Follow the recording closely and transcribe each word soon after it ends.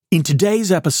In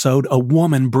today's episode, a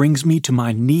woman brings me to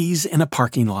my knees in a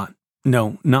parking lot.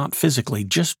 No, not physically,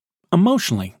 just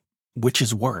emotionally, which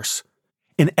is worse.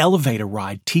 An elevator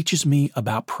ride teaches me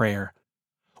about prayer.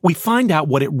 We find out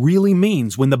what it really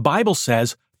means when the Bible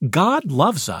says God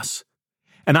loves us.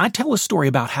 And I tell a story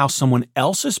about how someone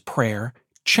else's prayer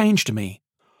changed me.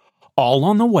 All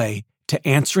on the way to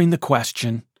answering the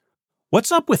question,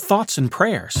 what's up with thoughts and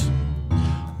prayers?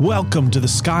 Welcome to the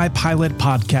Sky Pilot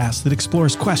podcast that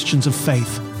explores questions of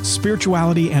faith,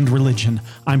 spirituality, and religion.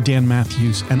 I'm Dan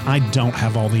Matthews, and I don't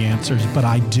have all the answers, but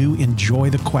I do enjoy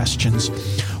the questions.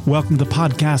 Welcome to the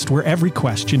podcast where every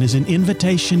question is an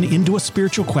invitation into a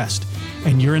spiritual quest,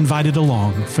 and you're invited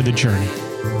along for the journey.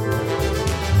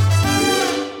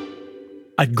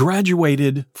 I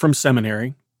graduated from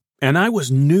seminary, and I was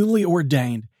newly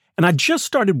ordained, and I just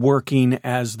started working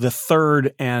as the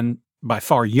third and by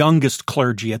far youngest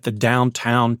clergy at the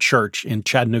downtown church in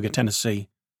Chattanooga, Tennessee.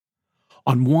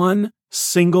 On one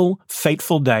single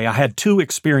fateful day, I had two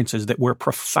experiences that were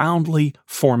profoundly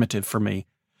formative for me.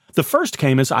 The first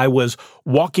came as I was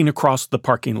walking across the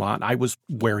parking lot. I was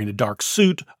wearing a dark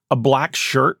suit, a black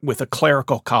shirt with a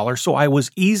clerical collar, so I was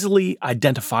easily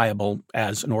identifiable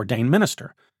as an ordained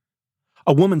minister.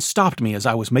 A woman stopped me as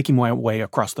I was making my way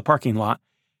across the parking lot,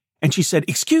 and she said,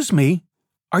 "Excuse me,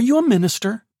 are you a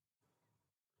minister?"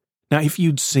 Now, if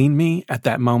you'd seen me at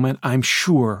that moment, I'm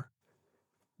sure,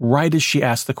 right as she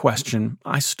asked the question,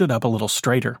 I stood up a little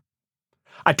straighter.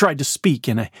 I tried to speak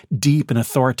in a deep and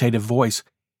authoritative voice,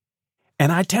 and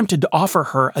I attempted to offer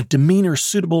her a demeanor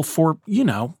suitable for,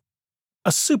 a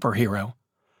superhero.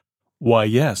 "Why,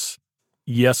 yes,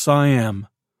 I am,"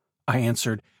 I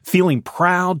answered, feeling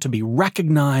proud to be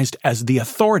recognized as the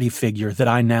authority figure that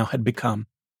I now had become.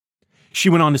 She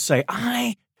went on to say,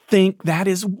 "I think that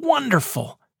is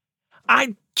wonderful.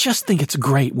 I just think it's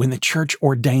great when the church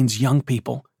ordains young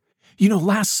people.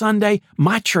 Last Sunday,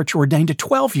 my church ordained a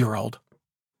 12-year-old.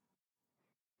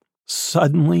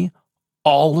 Suddenly,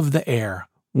 all of the air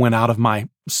went out of my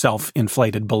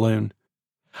self-inflated balloon.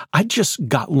 I just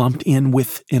got lumped in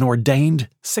with an ordained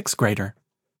sixth grader,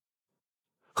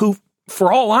 who,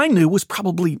 for all I knew, was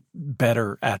probably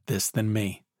better at this than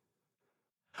me.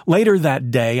 Later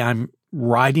that day, I'm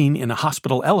riding in a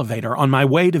hospital elevator on my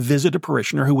way to visit a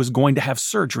parishioner who was going to have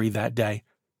surgery that day.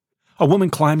 A woman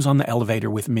climbs on the elevator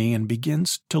with me and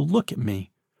begins to look at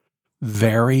me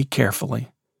very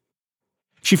carefully.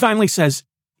 She finally says,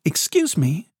 "Excuse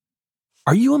me,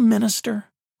 are you a minister?"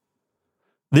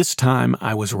 This time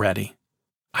I was ready.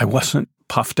 I wasn't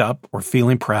puffed up or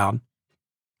feeling proud.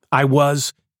 I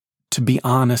was, to be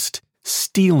honest,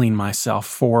 steeling myself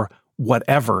for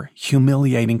whatever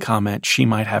humiliating comment she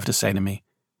might have to say to me.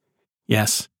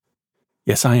 Yes,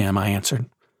 I am," I answered.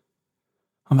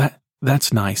 "Well,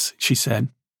 that's nice," she said.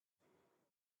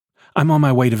 "I'm on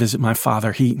my way to visit my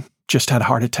father. He just had a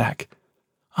heart attack."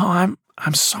 "Oh,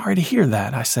 I'm sorry to hear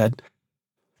that," I said.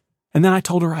 And then I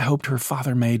told her I hoped her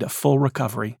father made a full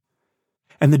recovery.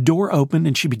 And the door opened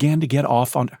and she began to get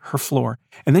off on her floor.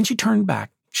 And then she turned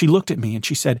back. She looked at me and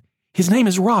she said, "His name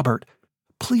is Robert.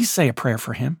 Please say a prayer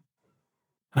for him."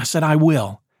 And I said, "I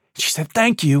will." She said,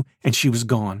 "Thank you," and she was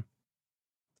gone.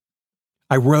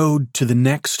 I rode to the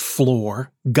next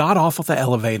floor, got off of the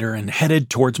elevator, and headed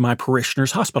towards my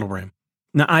parishioner's hospital room.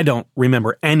 Now, I don't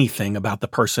remember anything about the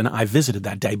person I visited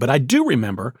that day, but I do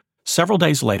remember several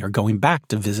days later going back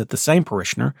to visit the same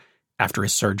parishioner after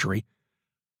his surgery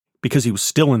because he was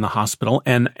still in the hospital,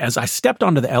 and as I stepped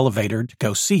onto the elevator to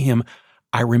go see him,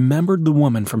 I remembered the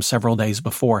woman from several days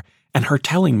before and her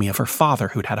telling me of her father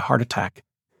who'd had a heart attack.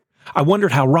 I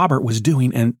wondered how Robert was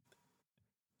doing, and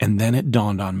then it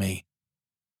dawned on me.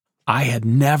 I had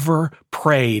never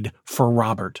prayed for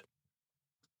Robert.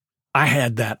 I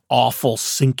had that awful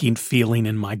sinking feeling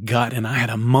in my gut, and I had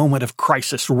a moment of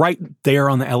crisis right there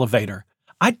on the elevator.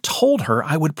 I told her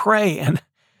I would pray, and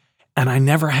I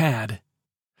never had.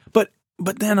 But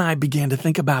then I began to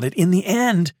think about it. In the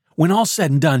end, when all's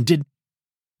said and done, did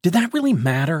that really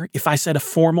matter if I said a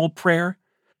formal prayer?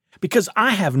 Because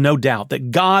I have no doubt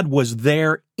that God was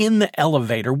there in the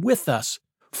elevator with us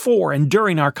for and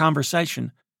during our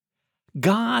conversation.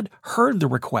 God heard the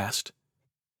request.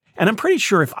 And I'm pretty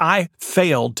sure if I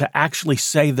failed to actually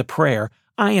say the prayer,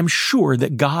 I am sure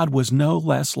that God was no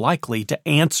less likely to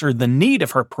answer the need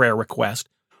of her prayer request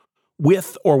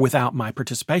with or without my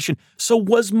participation. So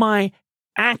was my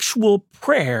actual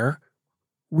prayer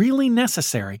really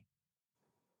necessary?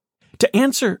 To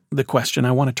answer the question,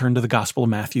 I want to turn to the Gospel of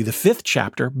Matthew, the 5th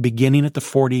chapter, beginning at the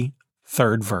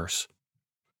 43rd verse.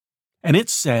 And it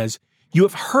says, "You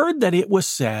have heard that it was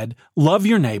said, 'Love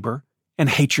your neighbor and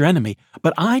hate your enemy.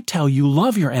 But I tell you,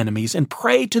 love your enemies and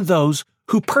pray to those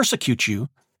who persecute you,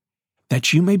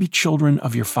 that you may be children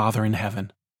of your Father in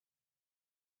heaven.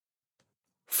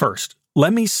 First,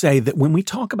 let me say that when we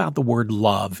talk about the word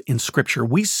love in Scripture,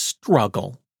 we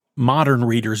struggle, modern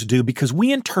readers do, because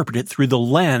we interpret it through the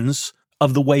lens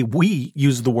of the way we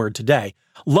use the word today.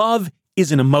 Love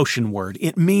is an emotion word.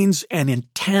 It means an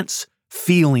intense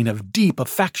feeling of deep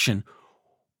affection,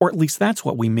 or at least that's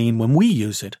what we mean when we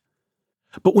use it.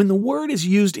 But when the word is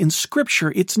used in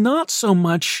Scripture, it's not so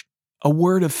much a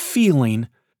word of feeling,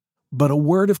 but a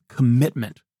word of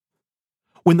commitment.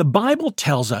 When the Bible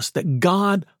tells us that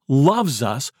God loves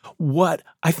us, what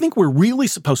I think we're really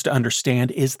supposed to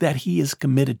understand is that He is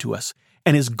committed to us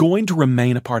and is going to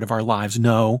remain a part of our lives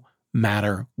no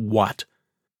matter what.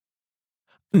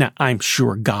 Now, I'm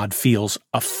sure God feels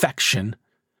affection,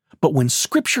 but when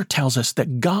Scripture tells us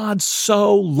that God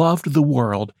so loved the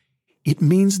world, it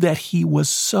means that He was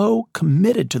so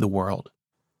committed to the world.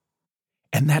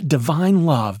 And that divine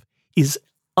love is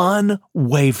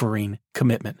unwavering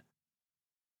commitment.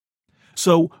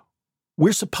 So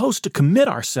we're supposed to commit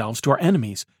ourselves to our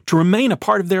enemies, to remain a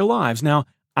part of their lives. Now,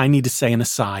 I need to say an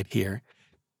aside here.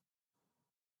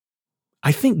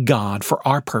 I think God, for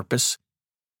our purpose,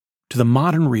 to the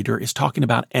modern reader, is talking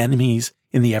about enemies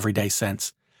in the everyday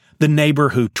sense. The neighbor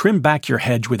who trimmed back your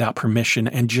hedge without permission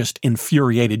and just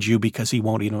infuriated you because he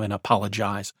won't even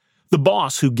apologize. The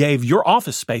boss who gave your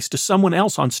office space to someone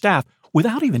else on staff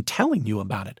without even telling you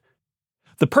about it.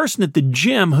 The person at the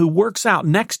gym who works out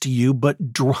next to you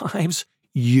but drives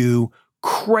you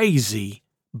crazy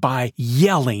by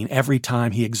yelling every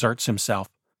time he exerts himself.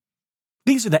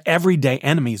 These are the everyday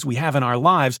enemies we have in our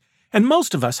lives, and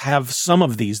most of us have some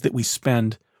of these that we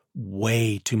spend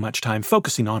way too much time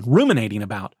focusing on, ruminating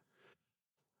about.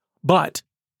 But,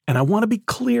 and I want to be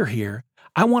clear here,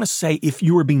 I want to say if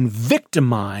you are being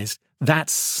victimized,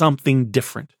 that's something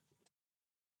different.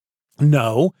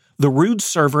 No, the rude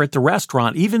server at the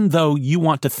restaurant, even though you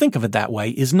want to think of it that way,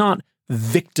 is not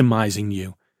victimizing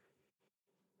you.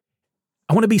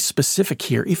 I want to be specific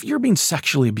here. If you're being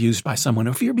sexually abused by someone,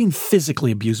 or if you're being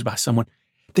physically abused by someone,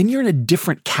 then you're in a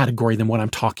different category than what I'm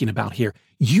talking about here.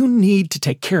 You need to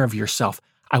take care of yourself.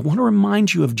 I want to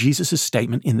remind you of Jesus'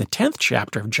 statement in the 10th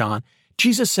chapter of John.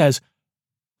 Jesus says,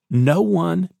 "No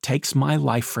one takes my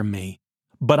life from me,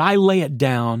 but I lay it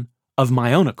down of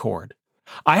my own accord.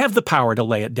 I have the power to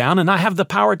lay it down, and I have the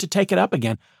power to take it up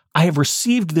again. I have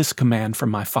received this command from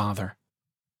my Father."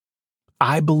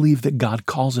 I believe that God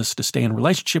calls us to stay in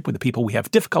relationship with the people we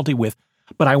have difficulty with,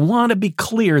 but I want to be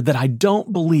clear that I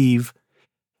don't believe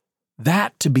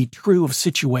that to be true of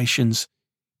situations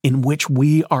in which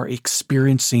we are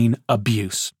experiencing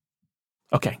abuse.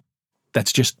 Okay,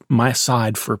 that's just my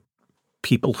aside for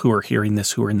people who are hearing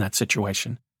this who are in that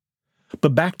situation.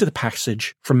 But back to the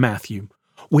passage from Matthew.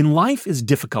 When life is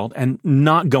difficult and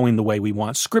not going the way we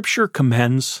want, Scripture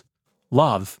commends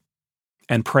love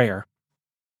and prayer.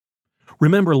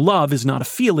 Remember, love is not a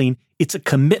feeling, it's a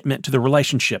commitment to the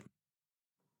relationship.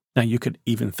 Now, you could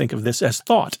even think of this as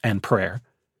thought and prayer.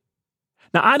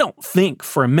 Now, I don't think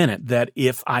for a minute that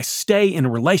if I stay in a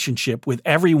relationship with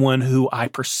everyone who I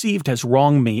perceived has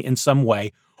wronged me in some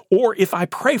way, or if I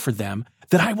pray for them,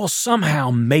 that I will somehow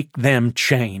make them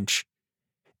change.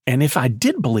 And if I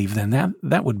did believe then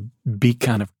that would be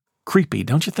kind of creepy,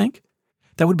 don't you think?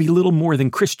 That would be little more than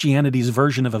Christianity's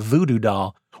version of a voodoo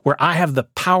doll, where I have the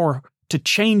power to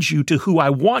change you to who I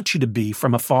want you to be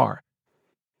from afar.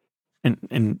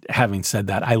 And having said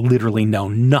that, I literally know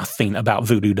nothing about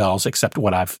voodoo dolls except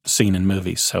what I've seen in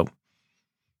movies, so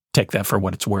take that for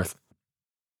what it's worth.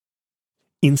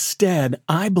 Instead,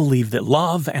 I believe that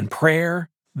love and prayer,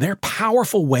 they're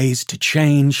powerful ways to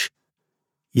change.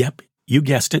 Yep, you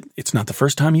guessed it. It's not the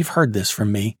first time you've heard this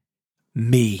from me.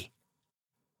 Me.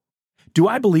 Do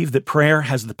I believe that prayer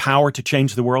has the power to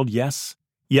change the world? Yes.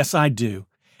 Yes, I do.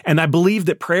 And I believe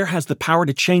that prayer has the power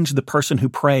to change the person who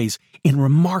prays in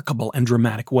remarkable and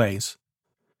dramatic ways.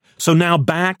 So now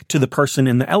back to the person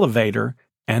in the elevator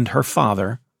and her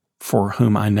father, for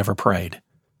whom I never prayed.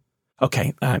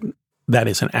 Okay, that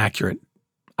isn't accurate.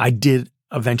 I did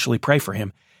eventually pray for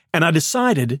him, and I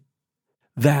decided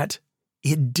that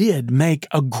it did make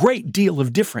a great deal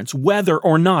of difference whether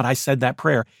or not I said that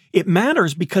prayer. It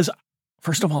matters because,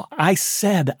 first of all, I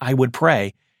said I would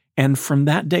pray. And from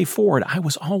that day forward, I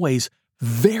was always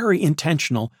very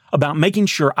intentional about making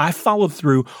sure I followed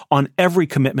through on every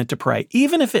commitment to pray,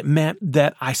 even if it meant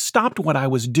that I stopped what I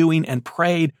was doing and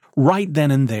prayed right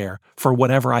then and there for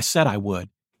whatever I said I would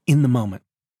in the moment.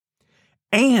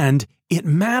 And it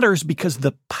matters because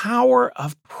the power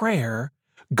of prayer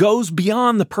goes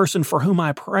beyond the person for whom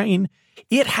I'm praying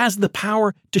It has the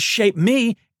power to shape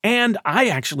me, and I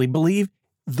actually believe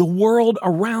the world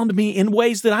around me in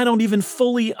ways that I don't even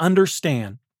fully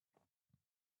understand.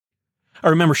 I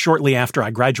remember shortly after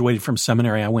I graduated from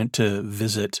seminary, I went to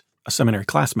visit a seminary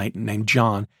classmate named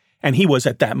John, and he was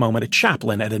at that moment a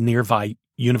chaplain at a nearby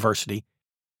university.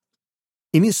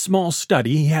 In his small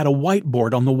study, he had a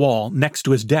whiteboard on the wall next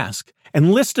to his desk,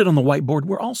 and listed on the whiteboard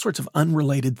were all sorts of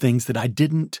unrelated things that I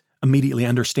didn't immediately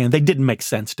understand. They didn't make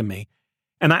sense to me.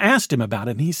 And I asked him about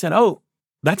it, and he said, "Oh,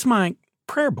 that's my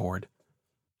prayer board.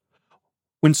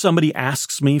 When somebody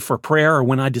asks me for prayer or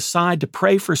when I decide to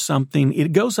pray for something,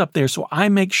 it goes up there so I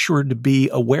make sure to be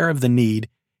aware of the need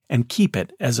and keep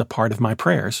it as a part of my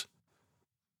prayers."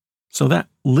 So that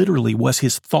literally was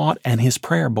his thought and his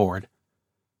prayer board.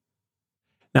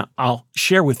 Now, I'll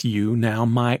share with you now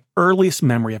my earliest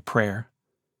memory of prayer.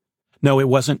 No, it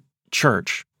wasn't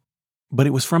church, but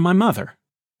it was from my mother.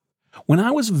 When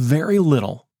I was very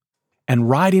little and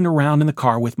riding around in the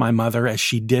car with my mother as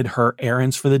she did her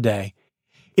errands for the day,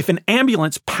 if an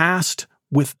ambulance passed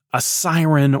with a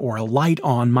siren or a light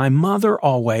on, my mother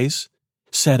always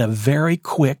said a very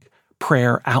quick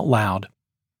prayer out loud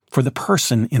for the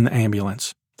person in the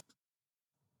ambulance.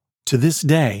 To this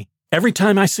day, every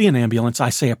time I see an ambulance, I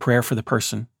say a prayer for the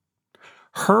person.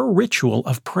 Her ritual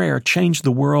of prayer changed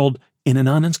the world in an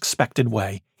unexpected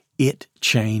way. It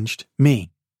changed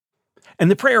me. And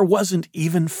the prayer wasn't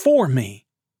even for me.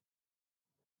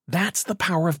 That's the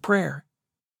power of prayer.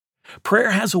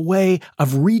 Prayer has a way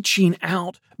of reaching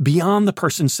out beyond the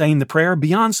person saying the prayer,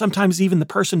 beyond sometimes even the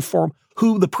person for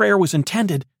who the prayer was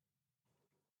intended,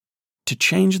 to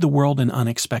change the world in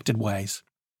unexpected ways.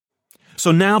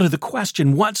 So now to the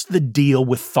question, what's the deal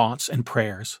with thoughts and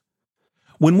prayers?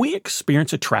 When we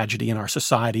experience a tragedy in our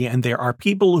society and there are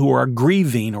people who are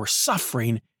grieving or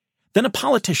suffering, then a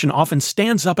politician often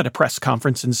stands up at a press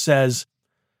conference and says,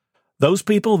 "Those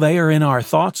people, they are in our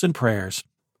thoughts and prayers."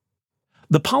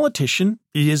 The politician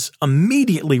is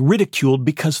immediately ridiculed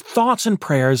because thoughts and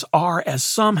prayers are, as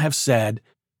some have said,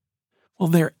 well,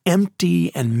 they're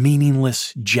empty and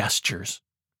meaningless gestures.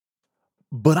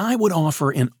 But I would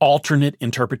offer an alternate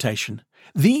interpretation.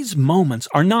 These moments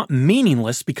are not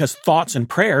meaningless because thoughts and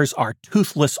prayers are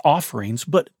toothless offerings,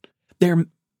 but they're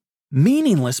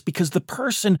meaningless because the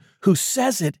person who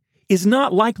says it is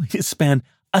not likely to spend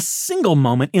a single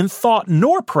moment in thought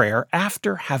nor prayer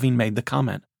after having made the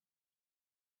comment.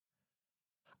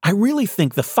 I really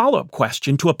think the follow-up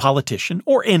question to a politician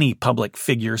or any public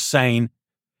figure saying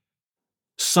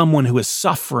someone who is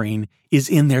suffering is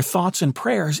in their thoughts and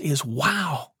prayers is,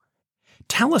 wow,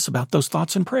 tell us about those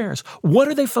thoughts and prayers. What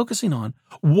are they focusing on?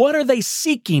 What are they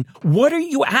seeking? What are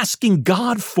you asking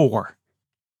God for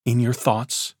in your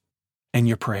thoughts and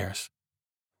your prayers?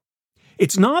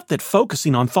 It's not that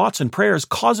focusing on thoughts and prayers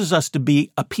causes us to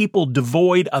be a people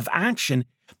devoid of action.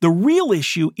 The real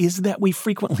issue is that we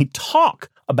frequently talk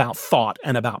about thought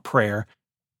and about prayer,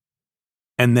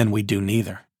 and then we do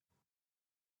neither.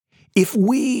 If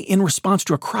we, in response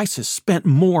to a crisis, spent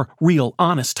more real,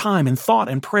 honest time in thought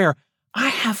and prayer, I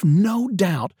have no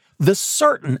doubt the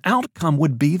certain outcome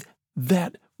would be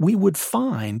that we would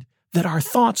find that our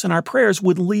thoughts and our prayers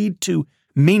would lead to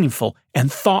meaningful and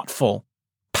thoughtful,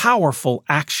 powerful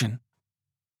action.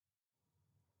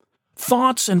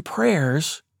 Thoughts and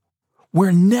prayers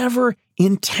were never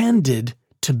intended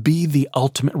to be the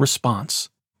ultimate response.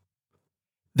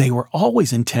 They were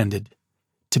always intended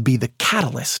to be the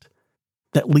catalyst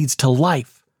that leads to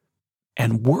life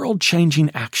and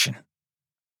world-changing action.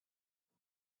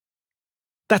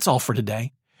 That's all for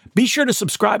today. Be sure to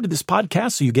subscribe to this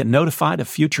podcast so you get notified of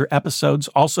future episodes.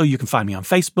 Also, you can find me on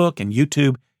Facebook and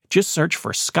YouTube. Just search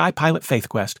for Sky Pilot Faith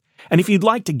Quest. And if you'd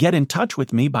like to get in touch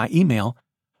with me by email,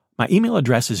 my email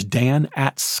address is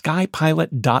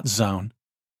dan@skypilot.zone.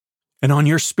 And on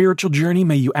your spiritual journey,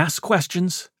 may you ask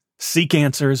questions, seek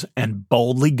answers, and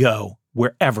boldly go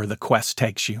wherever the quest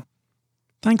takes you.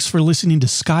 Thanks for listening to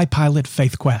Sky Pilot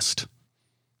Faith Quest.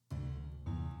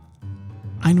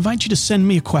 I invite you to send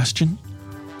me a question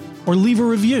or leave a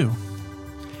review.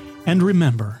 And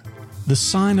remember, the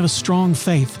sign of a strong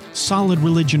faith, solid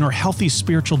religion, or healthy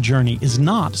spiritual journey is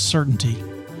not certainty,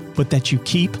 but that you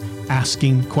keep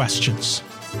asking questions.